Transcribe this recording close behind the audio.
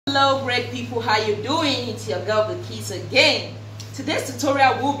Hello great people, how you doing? It's your girl Bilikis again. Today's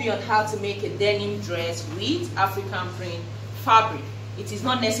tutorial will be on how to make a denim dress with African print fabric. It is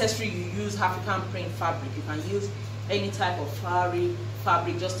not necessary you use African print fabric. You can use any type of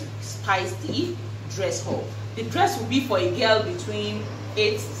fabric just to spice the dress up. The dress will be for a girl between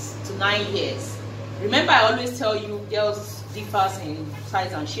 8 to 9 years. Remember, I always tell you girls differ in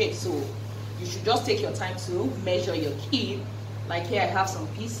size and shape, so you should just take your time to measure your kid. Like here I have some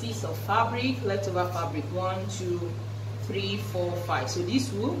pieces of fabric, leftover fabric, 1, 2, 3, 4, 5. So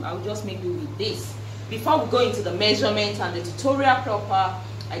this will, I'll just make do with this. Before we go into the measurement and the tutorial proper,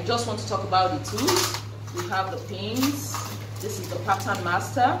 I just want to talk about the tools. We have the pins. This is the pattern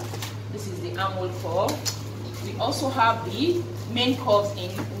master. This is the armhole curve. We also have the main curves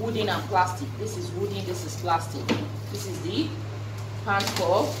in wooden and plastic. This is wooden, this is plastic. This is the pant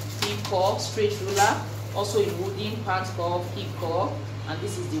curve, hip curve, straight ruler. Also in wooden, pant curve, hip curve, and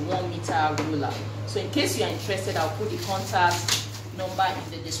this is the 1 meter ruler. So in case you are interested, I'll put the contact number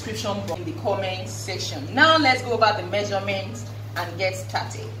in the description box in the comment section. Now let's go over the measurements and get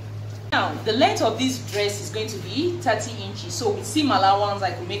started. Now the length of this dress is going to be 30 inches. So with seam allowance,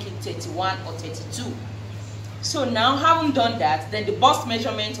 I could make it 31 or 32. So now having done that, then the bust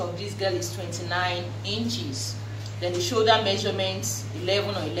measurement of this girl is 29 inches. Then the shoulder measurement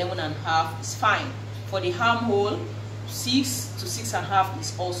 11 or 11 and a half is fine. For the armhole, 6 to 6.5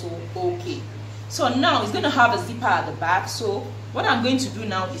 is also okay. So now it's going to have a zipper at the back. So what I'm going to do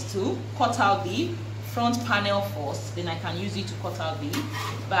now is to cut out the front panel first. Then I can use it to cut out the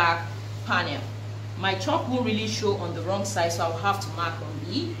back panel. My chalk won't really show on the wrong side, so I'll have to mark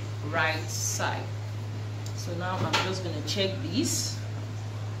on the right side. So now I'm just going to check this.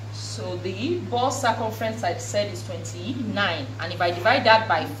 So the bust circumference I said is 29, and if I divide that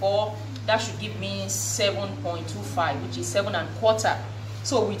by 4, that should give me 7.25, which is 7 1/4.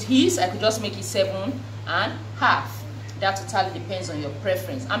 So with his, I could just make it 7 1/2. That totally depends on your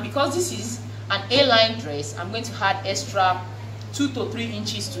preference. And because this is an A-line dress, I'm going to add extra 2 to 3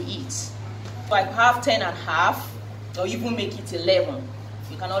 inches to it. So I have 10 1/2, or even make it 11.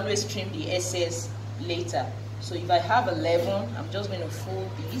 You can always trim the excess later. So if I have 11, I'm just going to fold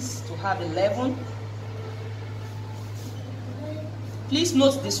this to have 11. Please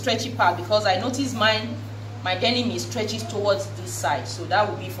note the stretchy part, because I notice my denim is stretches towards this side, so that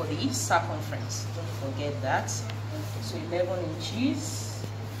will be for the circumference. Don't forget that. So 11 inches.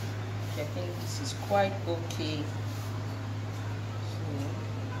 I think this is quite okay. So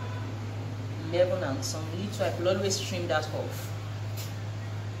 11 and some little, I could always trim that off.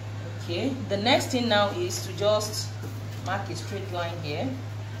 Okay, the next thing now is to just mark a straight line here.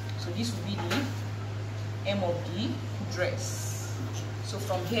 So this will be the hem of the dress. So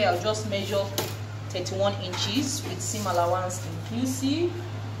from here, I'll just measure 31 inches with seam allowance inclusive.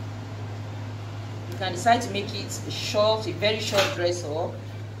 You can decide to make it a very short dress, or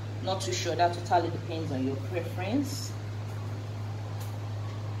not too short. That totally depends on your preference.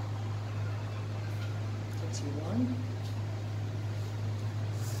 31.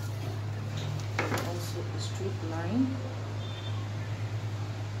 Also a straight line.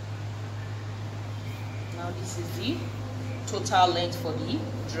 Now this is the total length for the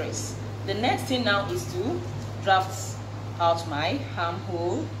dress. The next thing now is to draft out my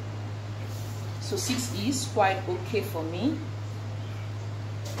armhole. So 6 is quite okay for me.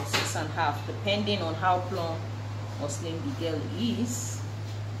 6 1/2, depending on how plump or slim the girl is.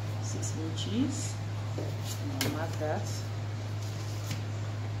 6 inches. And I'll mark that.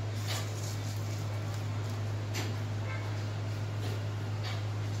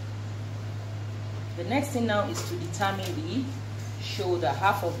 The next thing now is to determine the shoulder,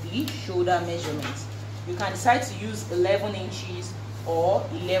 half of the shoulder measurement. You can decide to use 11 inches or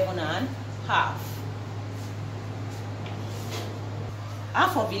 11 1/2.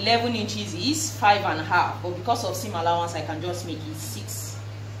 Half of 11 inches is 5 1/2, but because of seam allowance, I can just make it 6.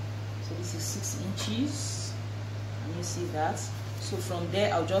 So this is 6 inches. And you see that. So from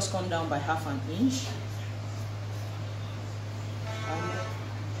there, I'll just come down by 1/2 inch.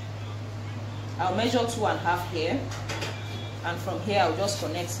 I'll measure 2 1/2 here, and from here I'll just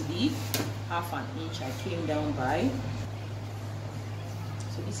connect to the 1/2 inch I came down by.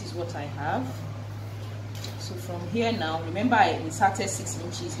 So this is what I have. So from here now, remember I inserted 6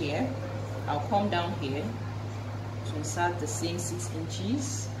 inches here. I'll come down here to insert the same 6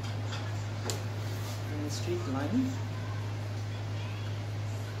 inches in a straight line.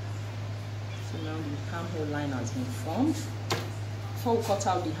 So now the armhole line has been formed. Before we cut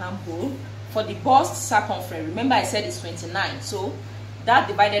out the armhole, for the bust circumference, remember I said it's 29, so that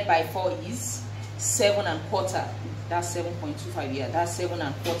divided by 4 is 7 1/4. That's 7.25. Yeah, that's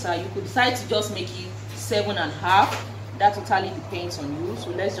 7.25. You could decide to just make it 7.5. That totally depends on you. So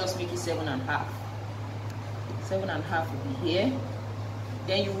let's just make it 7.5. 7.5 will be here.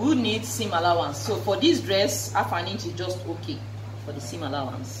 Then you will need seam allowance. So for this dress, 1/2 inch is just okay for the seam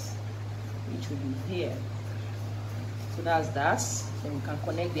allowance, which will be here. So that's that. Then we can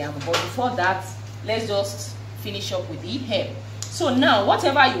connect the arm. But before that, let's just finish up with the hem. So now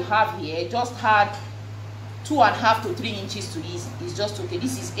whatever you have here, just add 2.5 to 3 inches to it. It's just okay.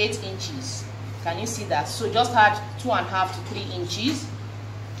 This is 8 inches. Can you see that? So just add 2.5 to 3 inches.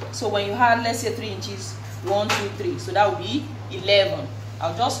 So when you have, let's say 3 inches, 1, 2, 3, so that will be 11.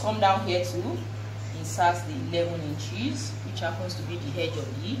 I'll just come down here to insert the 11 inches, which happens to be the edge of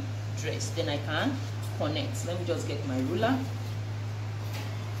the dress. Then I can connect. Let me just get my ruler.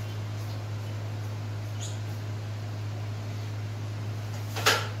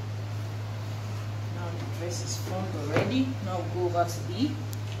 Now the dress is formed already. Now we'll go over to the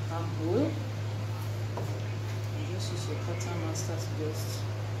armhole. Just use your pattern master to just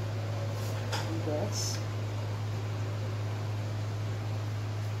do that. So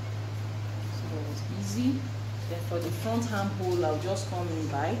that was easy. Then for the front armhole, I'll just come in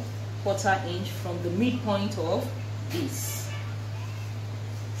by 1/4 inch from the midpoint of this.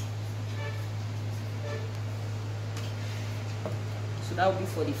 So that will be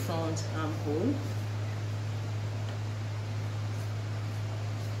for the front armhole.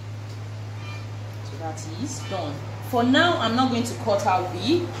 So that is done. For now, I'm not going to cut out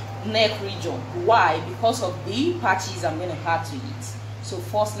the neck region. Why? Because of the patches I'm going to add to it. So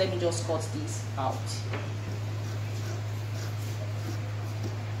first, let me just cut this out.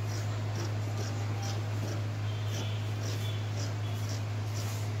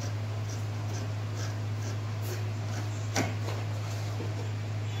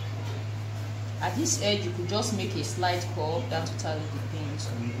 At this edge, you could just make a slight curve. That totally depends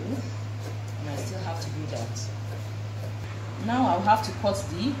on you. And I still have to do that. Now I'll have to cut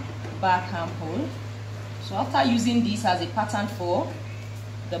the back armhole. So after using this as a pattern for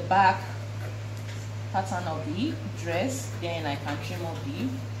the back pattern of the dress, then I can trim off the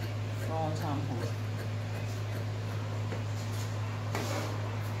front armhole.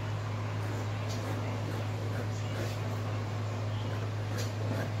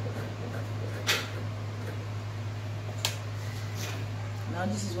 Now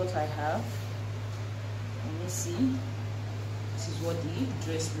this is what I have. Let me see. This is what the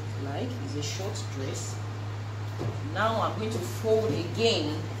dress looks like. It's a short dress. Now I'm going to fold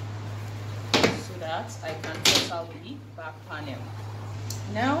again so that I can cut out the back panel.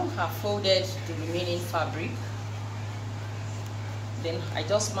 Now I've folded the remaining fabric. Then I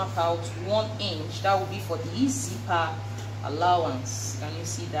just mark out 1 inch. That will be for the zipper allowance. Can you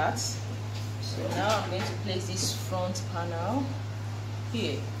see that? So now I'm going to place this front panel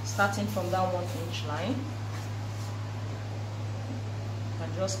here, starting from that 1 inch line. I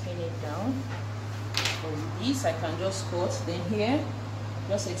can just pin it down. So with this, I can just cut. Then here,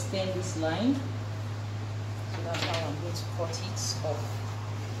 just extend this line. So that's how I'm going to cut it off.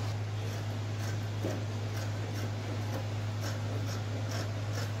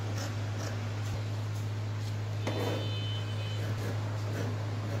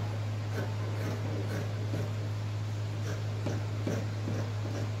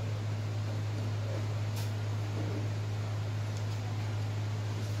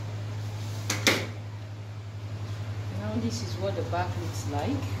 This is what the back looks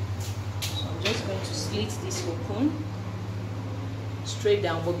like. So I'm just going to slit this open straight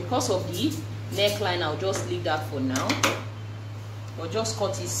down, but because of the neckline, I'll just leave that for now. Or just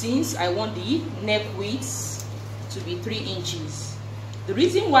cut it since I want the neck width to be 3 inches. The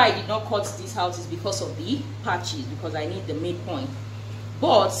reason why I did not cut this out is because of the patches, because I need the midpoint.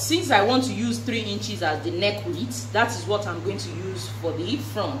 But since I want to use 3 inches as the neck width, that is what I'm going to use for the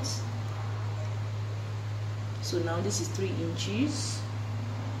front. So now this is 3 inches.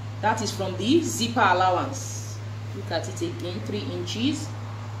 That is from the zipper allowance. Look at it again, 3 inches.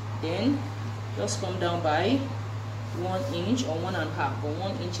 Then just come down by 1 inch or 1.5, but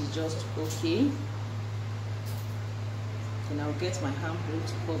 1 inch is just okay. Then I'll get my armhole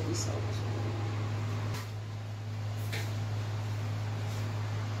to cut this out.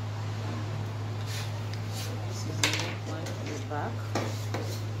 So this is the neckline for the back.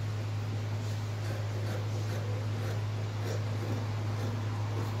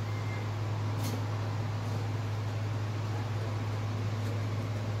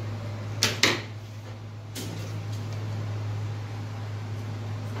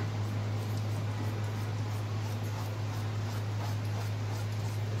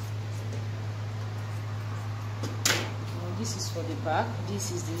 this is for the back.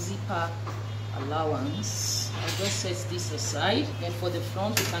 This is the zipper allowance. I'll just set this aside. Then for the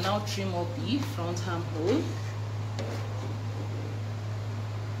front, we can now trim up the front armhole.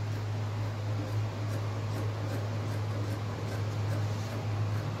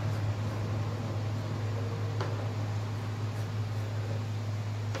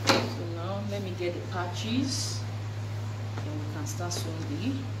 So now let me get the patches, and we can start sewing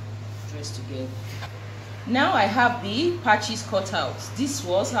the dress together. Now I have the patches cut out. This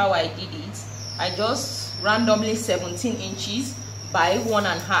was how I did it. I just randomly 17 inches by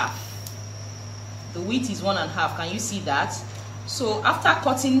 1.5. The width is 1.5. Can you see that? So after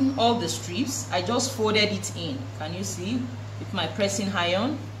cutting all the strips, I just folded it in. Can you see? With my pressing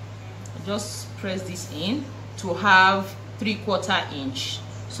iron, I just press this in to have 3/4 inch.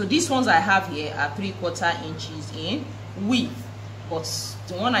 So these ones I have here are 3/4 inches in width, but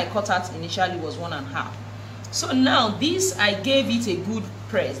the one I cut out initially was 1.5. So now this, I gave it a good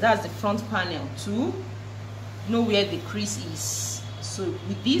press. That's the front panel to know where the crease is. So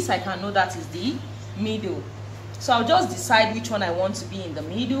with this, I can know that is the middle. So I'll just decide which one I want to be in the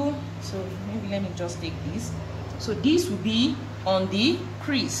middle. So maybe let me just take this. So this will be on the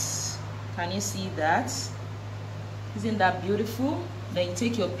crease. Can you see that? Isn't that beautiful? Then you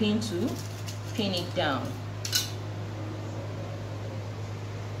take your pin to pin it down.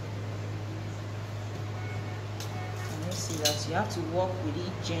 That you have to walk with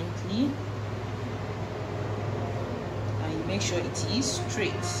it gently, and you make sure it is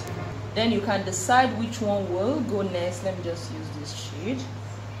straight. Then you can decide which one will go next. Let me just use this shade.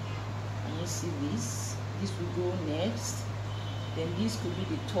 And you see this will go next. Then this could be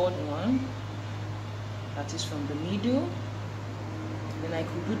the third one, that is from the middle. Then I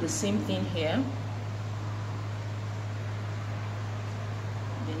could do the same thing here.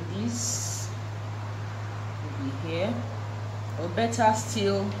 Then this will be here. Or better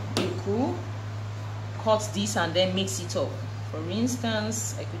still, you could cut this and then mix it up. For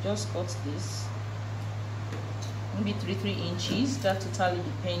instance, I could just cut this, maybe 3 inches. That totally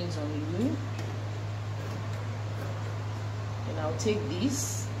depends on you. Then I'll take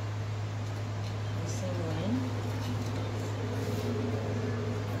this the same way.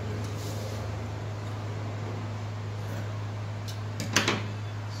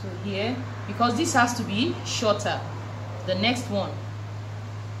 So here, because this has to be shorter, the next one,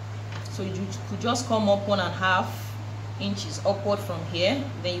 so you could just come up 1.5 inches upward from here.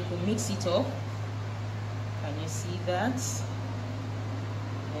 Then you could mix it up. Can you see that?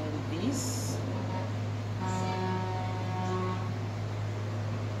 And this,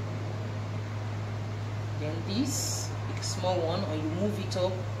 then this big small one, or you move it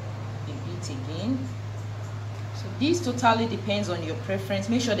up a bit again. So this totally depends on your preference.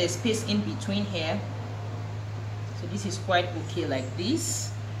 Make sure there's space in between here. So this is quite okay like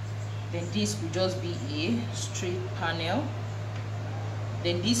this. Then this will just be a straight panel.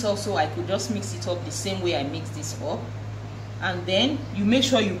 Then this also, I could just mix it up the same way I mixed this up. And then you make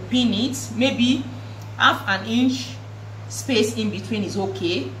sure you pin it. Maybe 1/2 inch space in between is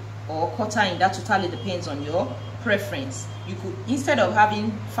okay, or 1/4 inch. That totally depends on your preference. You could, instead of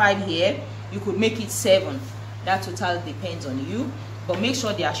having 5 here, you could make it 7. That totally depends on you. But make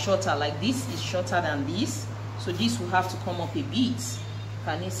sure they are shorter. Like this is shorter than this. So this will have to come up a bit.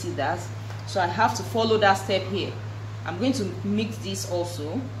 Can you see that? So I have to follow that step here. I'm going to mix this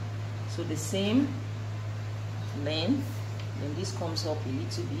also. So the same length. Then this comes up a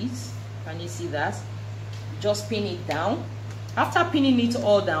little bit. Can you see that? Just pin it down. After pinning it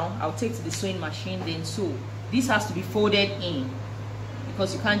all down, I'll take to the sewing machine, then sew. This has to be folded in,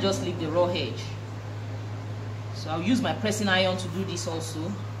 because you can't just leave the raw edge. So I'll use my pressing iron to do this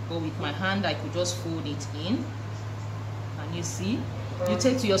also. But with my hand, I could just fold it in. Can you see? You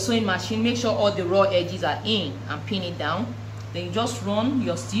take to your sewing machine, make sure all the raw edges are in, and pin it down. Then you just run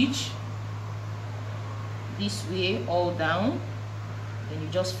your stitch this way all down. Then you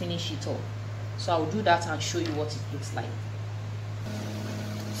just finish it up. So I'll do that and show you what it looks like.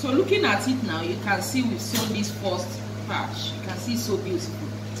 So looking at it now, you can see we've sewn this first patch. You can see it's so beautiful.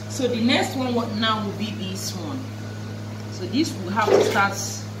 So the next one now will be this one. So this will have to start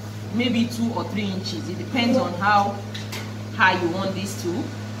maybe 2 or 3 inches. It depends on how high you want this to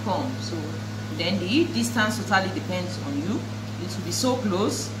come. So then the distance totally depends on you. It will be so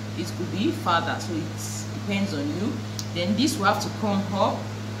close, it could be farther. So it depends on you. Then this will have to come up.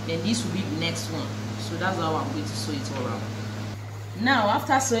 Then this will be the next one. So that's how I'm going to sew it all around. Now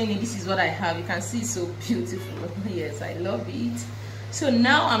after sewing it, this is what I have. You can see it's so beautiful. Yes, I love it. So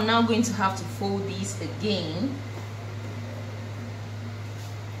now I'm now going to have to fold this again.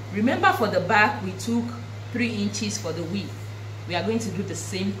 Remember, for the back we took 3 inches for the width. We are going to do the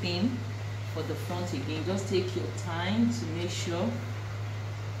same thing for the front again. Just take your time to make sure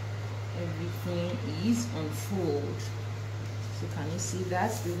everything is on fold. So can you see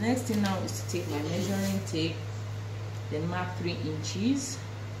that? The next thing now is to take my measuring tape, then mark 3 inches.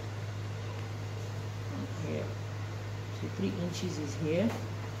 Here. So 3 inches is here.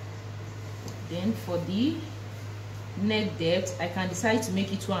 Then for the neck depth, I can decide to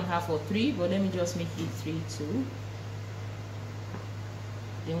make it 2.5 or 3, but let me just make it 3 too.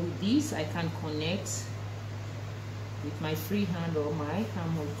 Then with this, I can connect with my free hand or my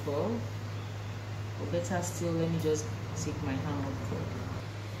hammer curl. Or better still, let me just take my hammer curl.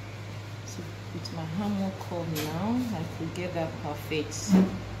 So with my hammer curl now, I could get that perfect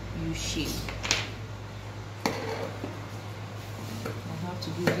U shape. I have to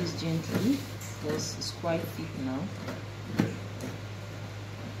do this gently because it's quite thick now.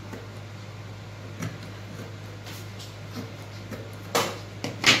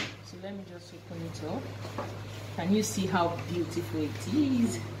 So let me just open it up. Can you see how beautiful it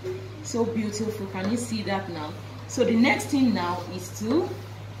is? So beautiful. Can you see that now? So the next thing now is to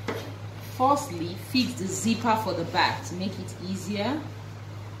firstly fix the zipper for the back to make it easier.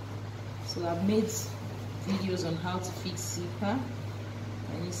 So I've made videos on how to fix zipper.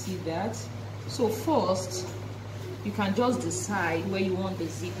 Can you see that? So first, you can just decide where you want the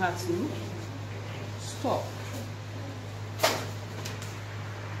zipper to stop.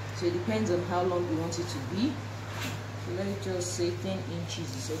 So it depends on how long you want it to be. So let's just say 10 inches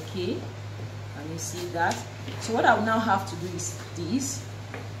is okay. Can you see that? So what I will now have to do is this.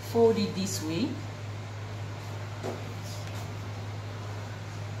 Fold it this way.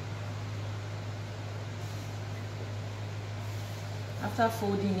 After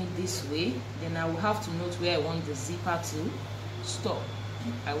folding it this way, then I will have to note where I want the zipper to stop.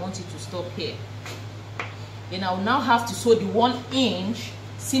 I want it to stop here. Then I will now have to sew the 1 inch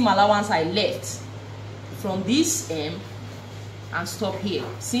seam allowance I left from this hem and stop here,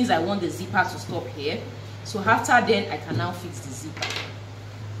 since I want the zipper to stop here. So after then, I can now fix the zipper.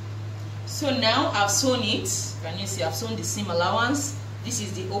 So now I've sewn it. Can you see? I've sewn the seam allowance. This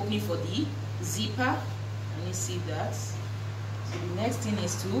is the opening for the zipper. Can you see that? So the next thing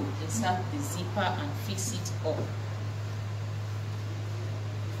is to insert the zipper and fix it up.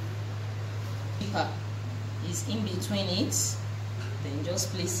 Zipper is in between it. Then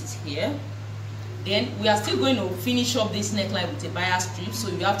just place it here. Then we are still going to finish up this neckline with a bias strip, so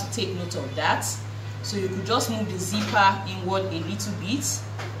you have to take note of that. So you could just move the zipper inward a little bit.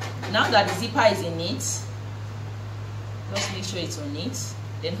 Now that the zipper is in it, just make sure it's on it.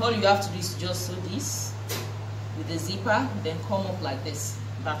 Then all you have to do is just sew this with the zipper, then come up like this.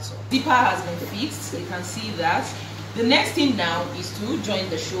 That's all. Zipper has been fixed. You can see that. The next thing now is to join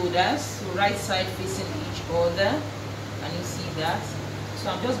the shoulders. So right side facing each other. Can you see that?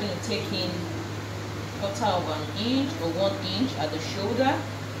 So I'm just going to take in 1/4 inch or 1 inch at the shoulder.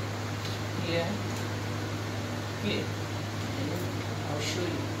 Here. Here. I'll show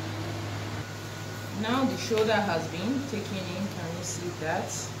you. Now the shoulder has been taken in. Can you see that?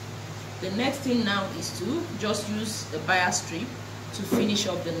 The next thing now is to just use the bias strip to finish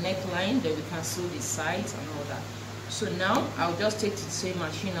up the neckline. Then we can sew the sides and all that. So now I'll just take to the same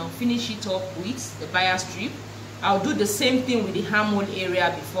machine. I'll finish it up with the bias strip. I'll do the same thing with the armhole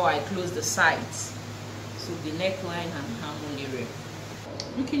area before I close the sides. So the neckline and armhole area.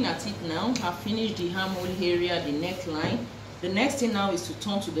 Looking at it now, I've finished the armhole area, the neckline. The next thing now is to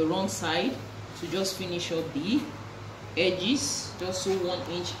turn to the wrong side to just finish up the edges. Just sew 1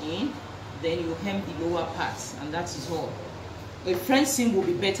 inch in, then you hem the lower parts, and that is all. A French seam will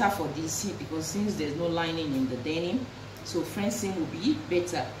be better for this because since there's no lining in the denim, so French seam will be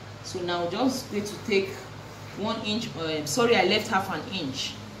better. So now just going to take 1 inch. Sorry, I left 1/2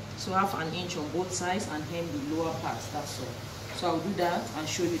 inch. So 1/2 inch on both sides and hem the lower parts. That's all. So I'll do that and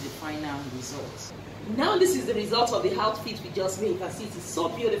show you the final result. Now this is the result of the outfit we just made. You can see it is so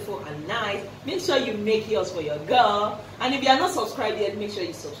beautiful and nice. Make sure you make yours for your girl. And if you are not subscribed yet, make sure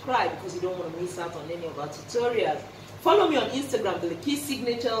you subscribe because you don't want to miss out on any of our tutorials. Follow me on Instagram, Bilikis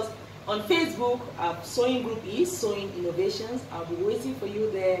Signatures. On Facebook, our sewing group is Sewing Innovations. I'll be waiting for you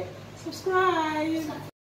there. Subscribe.